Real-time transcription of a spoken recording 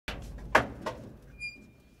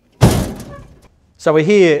So we're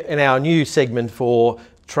here in our new segment for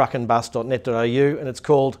truckandbus.net.au, and it's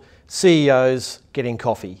called CEOs Getting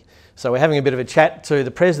Coffee. So we're having a bit of a chat to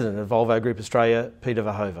the president of Volvo Group Australia, Peter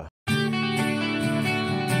Voorhoeve.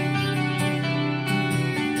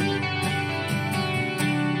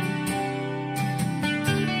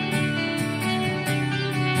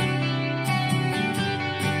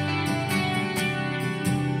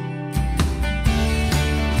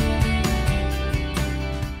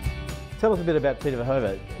 Tell us a bit about Peter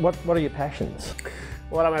Voorhoeve. What are your passions?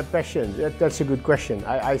 What are my passions? That's a good question.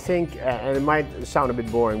 I think, and it might sound a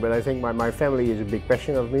bit boring, but I think my family is a big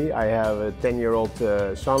passion of me. I have a 10-year-old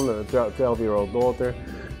son, a 12-year-old daughter,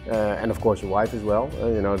 and of course a wife as well.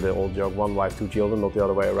 You know, the old joke, one wife, two children, not the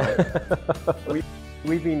other way around.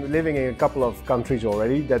 We've been living in a couple of countries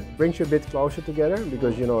already. That brings you a bit closer together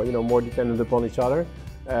because you know more dependent upon each other.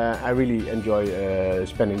 I really enjoy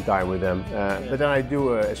spending time with them, but then I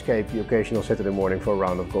do escape the occasional Saturday morning for a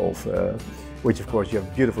round of golf, which of course you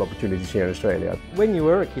have beautiful opportunities here in Australia. When you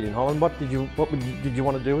were a kid in Holland, what did you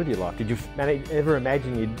want to do with your life? Did you ever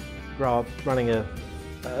imagine you'd grow up running a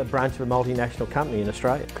branch of a multinational company in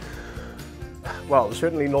Australia? Well,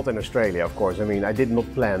 certainly not in Australia, of course. I mean, I did not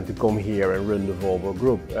plan to come here and run the Volvo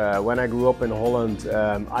Group. When I grew up in Holland,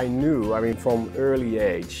 I knew, from early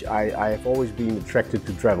age, I have always been attracted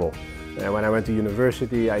to travel. When I went to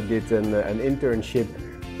university, I did an internship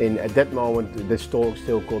in, at that moment, this still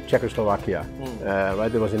called Czechoslovakia.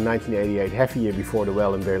 Right? It was in 1988, half a year before the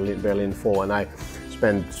wall in Berlin fall, and I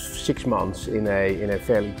spent 6 months in a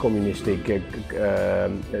fairly communistic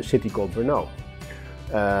city called Brno.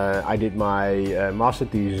 I did my master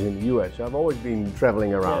thesis in the US. So I've always been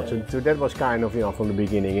traveling around, so that was kind of from the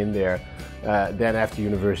beginning in there. Then after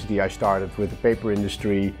university I started with the paper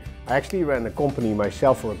industry. I actually ran a company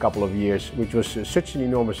myself for a couple of years, which was such an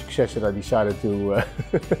enormous success that I decided to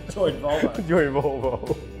join Volvo. Join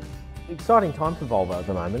Volvo. Exciting time for Volvo at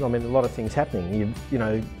the moment. I mean, a lot of things happening. You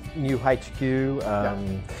know, new HQ.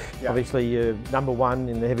 Obviously, you're number one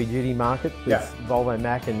in the heavy duty market with Volvo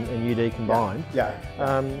Mac and UD combined.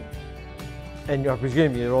 And I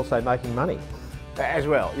presume you're also making money. As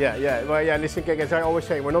well, Well, listen, as I always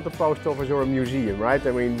say, we're not a post office or a museum, right?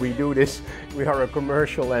 I mean, we do this, we are a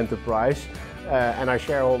commercial enterprise, and our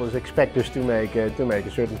shareholders expect us to make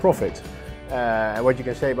a certain profit. And what you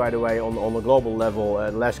can say, by the way, on a global level,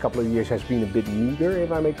 the last couple of years has been a bit meager,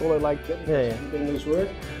 if I may call it like that, in this word.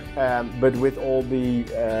 But with all the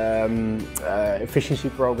efficiency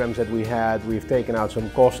programs that we had, we've taken out some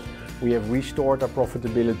cost. We have restored our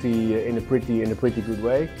profitability in a pretty good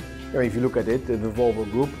way. If you look at it, the Volvo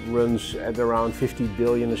Group runs at around 50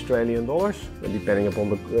 billion Australian dollars, depending upon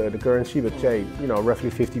the currency, but say, roughly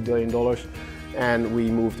 $50 billion. And we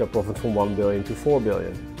moved our profit from 1 billion to 4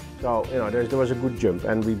 billion. So, there was a good jump,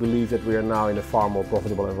 and we believe that we are now in a far more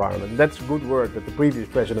profitable environment. That's good work that the previous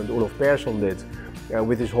president, Olof Persson, did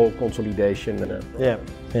with his whole consolidation.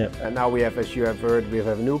 And now we have, as you have heard, we have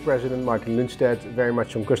a new president, Martin Lundstedt, very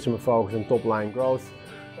much on customer focus and top line growth.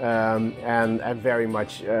 And very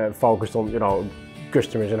much focused on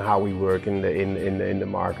customers and how we work in the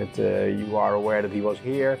market. You are aware that he was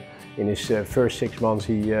here. In his first 6 months,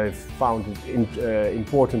 he found it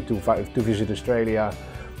important to visit Australia,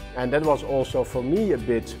 and that was also for me a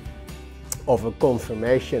bit of a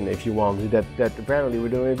confirmation, if you want, that apparently we're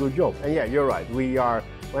doing a good job. And yeah, you're right. We are.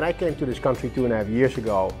 When I came to this country 2.5 years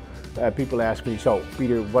ago. People ask me, so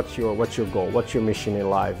Peter, what's your goal? What's your mission in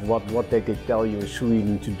life? What did they tell you in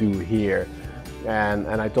Sweden to do here? And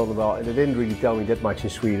I told them, well, they didn't really tell me that much in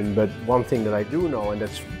Sweden, but one thing that I do know, and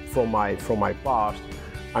that's from my past,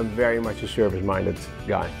 I'm very much a service-minded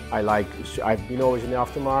guy. I've been always in the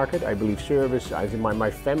aftermarket. I believe service. My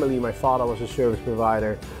family, my father was a service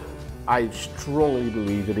provider. I strongly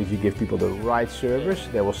believe that if you give people the right service,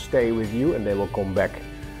 they will stay with you and they will come back.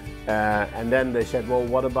 And then they said, well,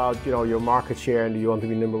 what about your market share, and do you want to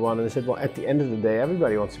be number one? And I said, well, at the end of the day,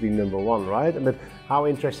 everybody wants to be number one, right? But how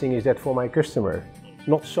interesting is that for my customer?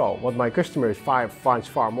 Not so. What my customer finds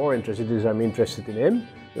far more interested is I'm interested in him,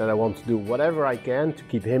 and I want to do whatever I can to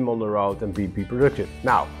keep him on the road and be productive.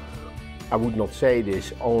 Now, I would not say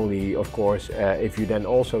this only, of course, if you then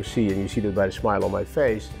also see, and you see that by the smile on my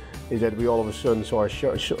face, is that we all of a sudden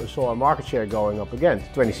saw our market share going up again to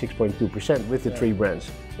 26.2% with the three brands.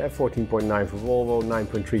 14.9 for Volvo,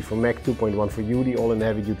 9.3 for Mac, 2.1 for UD, all in the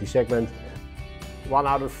heavy duty segment. 1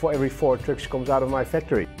 out of every 4 trucks comes out of my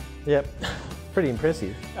factory. Yep, pretty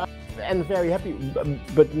impressive. And very happy,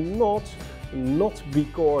 but not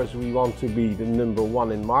because we want to be the number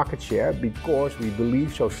one in market share, because we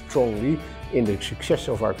believe so strongly in the success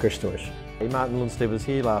of our customers. Martin Lundstedt was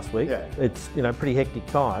here last week. Yeah. It's pretty hectic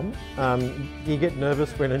time. Do you get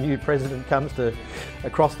nervous when a new president comes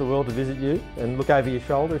across the world to visit you and look over your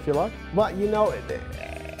shoulder, if you like? Well,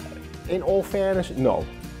 in all fairness, no.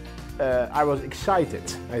 I was excited.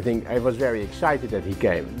 I think I was very excited that he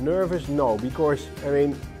came. Nervous, no, because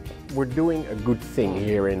we're doing a good thing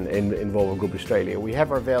here in Volvo Group Australia. We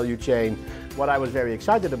have our value chain. What I was very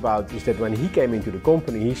excited about is that when he came into the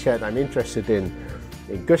company, he said, I'm interested in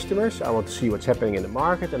customers, I want to see what's happening in the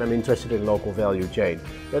market, and I'm interested in local value chain.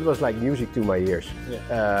 That was like music to my ears.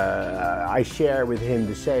 Yeah. I share with him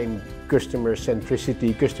the same customer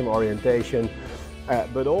centricity, customer orientation,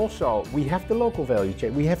 but also we have the local value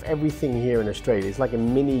chain. We have everything here in Australia. It's like a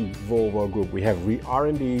mini Volvo Group. We have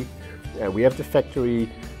R&D, we have the factory,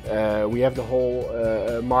 we have the whole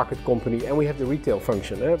market company, and we have the retail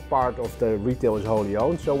function. Part of the retail is wholly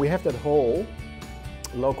owned, so we have that whole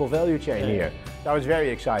local value chain here. So I was very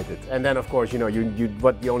excited. And then of course, the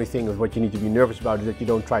only thing is what you need to be nervous about is that you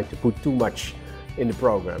don't try to put too much in the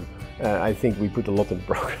program. I think we put a lot in the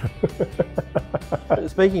program.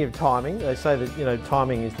 Speaking of timing, they say that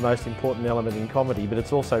timing is the most important element in comedy, but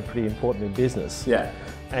it's also pretty important in business. Yeah.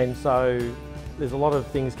 And so there's a lot of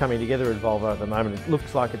things coming together at Volvo at the moment. It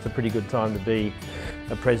looks like it's a pretty good time to be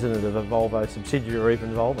a president of a Volvo subsidiary or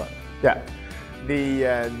even Volvo. Yeah.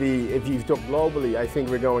 If you talk globally, I think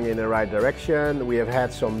we're going in the right direction. We have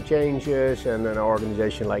had some changes, and an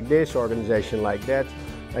organization like this, organization like that.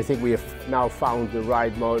 I think we have now found the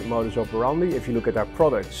right modus operandi. If you look at our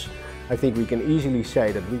products, I think we can easily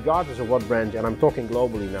say that regardless of what brand, and I'm talking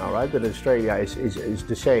globally now, right? But Australia is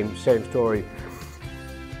the same story.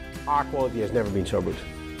 Our quality has never been so good.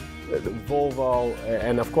 Volvo,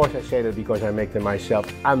 and of course I say that because I make them myself,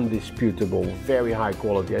 undisputable, very high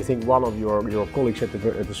quality. I think one of your colleagues at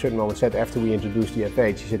a certain moment said after we introduced the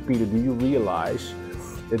FH, he said, Peter, do you realize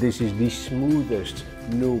that this is the smoothest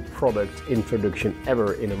new product introduction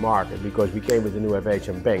ever in the market? Because we came with the new FH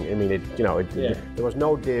and bang, there was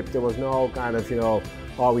no dip, there was no kind of,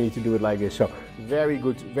 oh, we need to do it like this. So very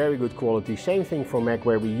good quality. Same thing for Mac,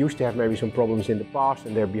 where we used to have maybe some problems in the past,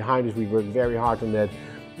 and they're behind us. We worked very hard on that.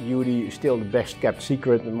 UD is still the best kept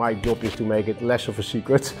secret, and my job is to make it less of a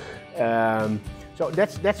secret. So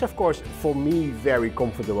that's of course for me very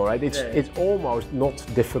comfortable, right? It's almost not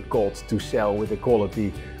difficult to sell with a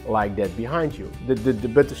quality like that behind you. But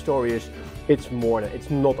the story is, it's more than, it's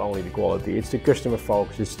not only the quality, it's the customer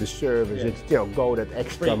focus, it's the service, it's go that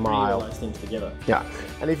extra mile. All those things together. Yeah,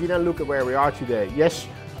 and if you then look at where we are today, yes,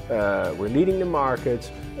 we're leading the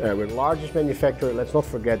market, we're the largest manufacturer. Let's not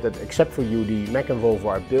forget that except for UD, Mac and Volvo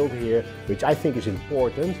are built here, which I think is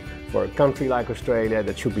important for a country like Australia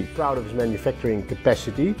that should be proud of its manufacturing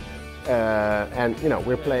capacity. And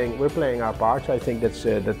we're playing our part. So I think that's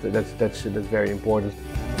very important.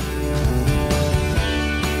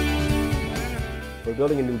 We're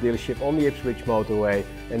building a new dealership on the Ipswich motorway,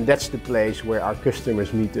 and that's the place where our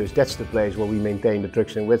customers meet us. That's the place where we maintain the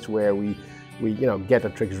trucks, and that's where we get the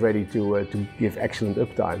trucks ready to give excellent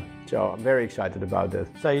uptime. So I'm very excited about that.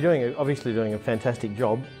 So you're obviously doing a fantastic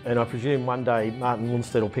job, and I presume one day Martin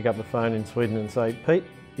Lundstedt will pick up the phone in Sweden and say, Pete,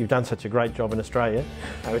 you've done such a great job in Australia.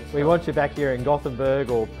 We want you back here in Gothenburg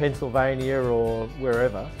or Pennsylvania or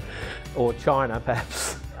wherever, or China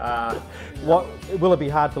perhaps. Will it be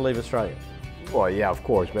hard to leave Australia? Well, yeah, of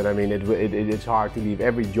course, but I mean, it's hard to leave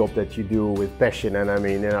every job that you do with passion, and I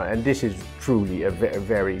mean, and this is truly a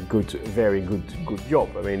very good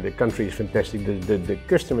job. I mean, the country is fantastic, the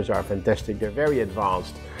customers are fantastic, they're very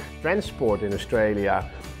advanced. Transport in Australia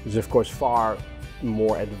is, of course, far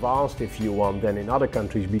more advanced, if you want, than in other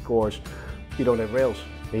countries, because you don't have rails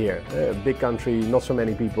here. Big country, not so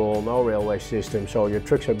many people, no railway system, so your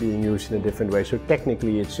trucks are being used in a different way. So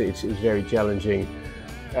technically, it's very challenging.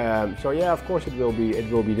 So yeah, of course it will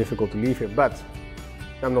be difficult to leave here, but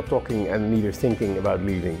I'm not talking and neither thinking about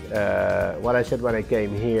leaving. What I said when I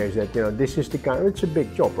came here is that this is it's a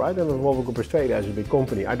big job, right? And Volvo Group Australia is a big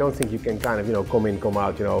company. I don't think you can kind of come in, come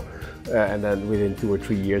out, and then within 2 or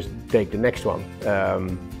 3 years take the next one.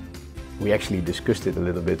 We actually discussed it a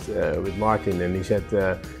little bit with Martin, and he said,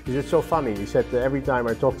 so funny? He said, every time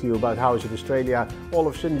I talk to you about how is it Australia, all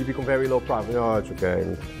of a sudden you become very low profile. No, it's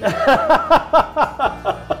okay.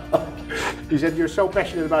 He said, you're so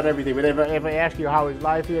passionate about everything, but if I ask you how is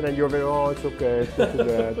life here, then you're very, oh, it's okay, it's not too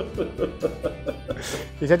bad.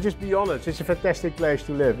 He said, just be honest, it's a fantastic place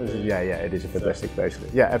to live. I said, yeah, it is a fantastic place to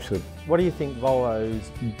live. Yeah, absolutely. What do you think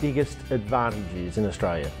Volvo's biggest advantage is in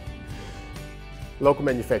Australia? Local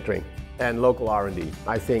manufacturing and local R&D,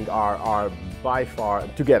 I think are by far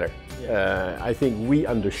together. Yeah. I think we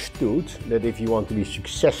understood that if you want to be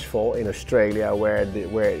successful in Australia, where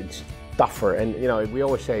it's tougher, and you know we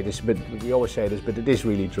always say this, but it is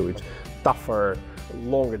really true. It's tougher,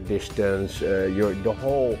 longer distance. The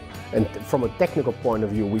whole, and from a technical point of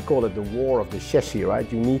view, we call it the war of the chassis, right?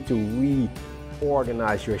 You need to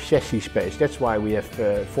reorganize your chassis space. That's why we have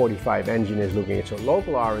 45 engineers looking at some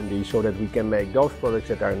local R&D, so that we can make those products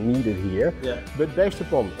that are needed here, but based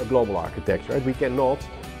upon a global architecture. Right? We cannot,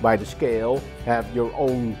 by the scale, have your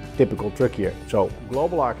own typical truck here. So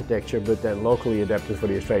global architecture, but then locally adapted for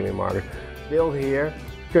the Australian market. Built here,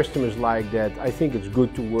 customers like that. I think it's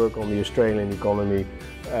good to work on the Australian economy,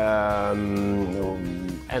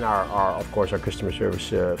 and of course our customer service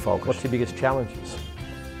focus. What's your biggest challenges?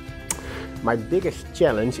 My biggest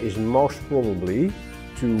challenge is most probably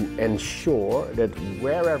to ensure that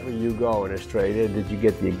wherever you go in Australia, that you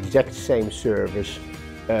get the exact same service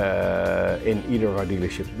in either of our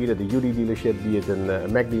dealerships, be it a UD dealership, be it a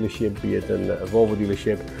Mack dealership, be it a Volvo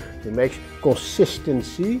dealership. To make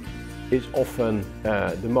consistency is often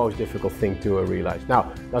the most difficult thing to realize. Now,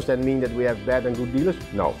 does that mean that we have bad and good dealers?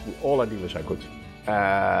 No, all our dealers are good.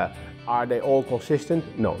 Are they all consistent?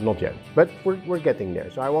 No, not yet. But we're getting there.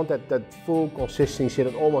 So I want that full consistency,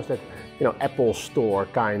 that almost that Apple Store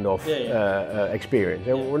kind of experience.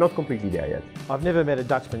 And we're not completely there yet. I've never met a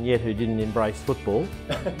Dutchman yet who didn't embrace football,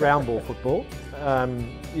 round ball football.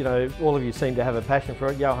 All of you seem to have a passion for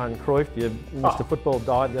it. Johan Cruyff, Mr. Football,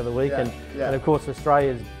 died the other week, and of course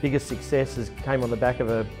Australia's biggest success came on the back of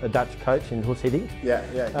a Dutch coach in Hoos Hiddink.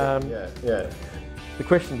 The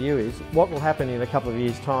question to you is, what will happen in a couple of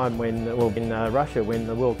years' time when, in Russia, when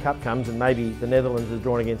the World Cup comes and maybe the Netherlands is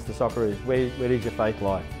drawn against the Socceroos? Where does your faith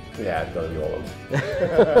lie? Yeah, it's going to be Holland.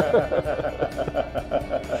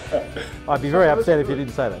 I'd be very upset if you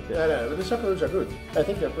didn't say that. Yeah. No, but the Socceroos are good. I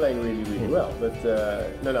think they're playing really, really well. But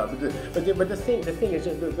but the thing is,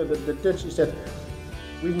 the Dutch is that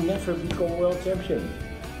we've never become world champion.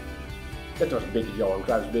 That was Johan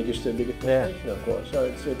Cruyff's biggest frustration, of course. So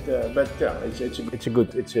it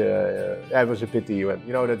was a pity. You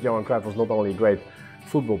know that Johan Cruyff was not only a great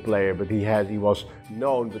football player, but he was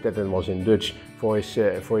known, but that was in Dutch, for his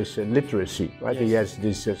literacy, right? Yes. He has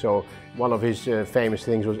this. So one of his famous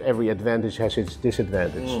things was every advantage has its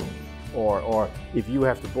disadvantage, or if you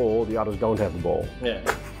have the ball, the others don't have the ball. Yeah.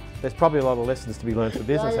 There's probably a lot of lessons to be learned for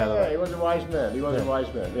business out of that. He was a wise man. He was a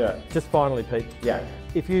wise man. Yeah. Just finally, Pete. Yeah.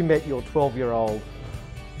 If you met your 12-year-old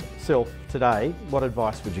self today, what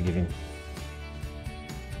advice would you give him?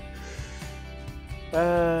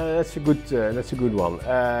 That's a good one.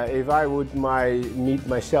 If I would meet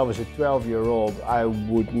myself as a 12-year-old, I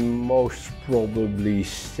would most probably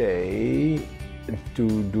say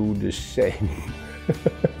to do the same.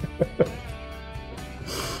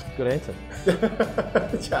 Good answer.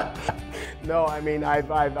 No, I mean,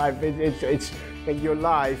 it's in your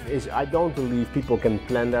life is. I don't believe people can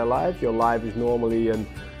plan their life. Your life is normally a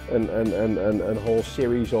whole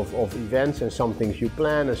series of events, and some things you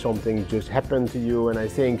plan, and some things just happen to you. And I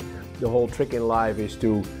think the whole trick in life is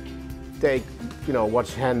to take,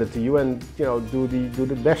 what's handed to you, and do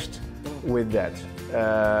the best with that.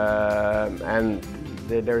 And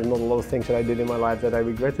there is not a lot of things that I did in my life that I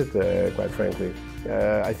regretted, quite frankly.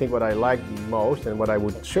 I think what I like most, and what I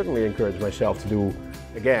would certainly encourage myself to do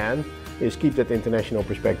again, is keep that international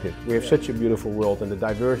perspective. We have such a beautiful world, and the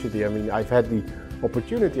diversity. I mean, I've had the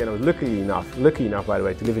opportunity, and I was lucky enough, by the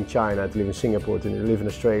way, to live in China, to live in Singapore, to live in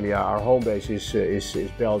Australia. Our home base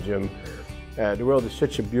is Belgium. The world is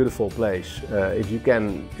such a beautiful place. If you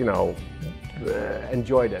can,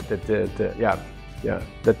 enjoy that.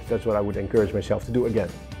 That's what I would encourage myself to do again.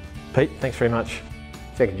 Pete, thanks very much.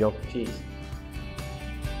 Thank you, John. Cheers.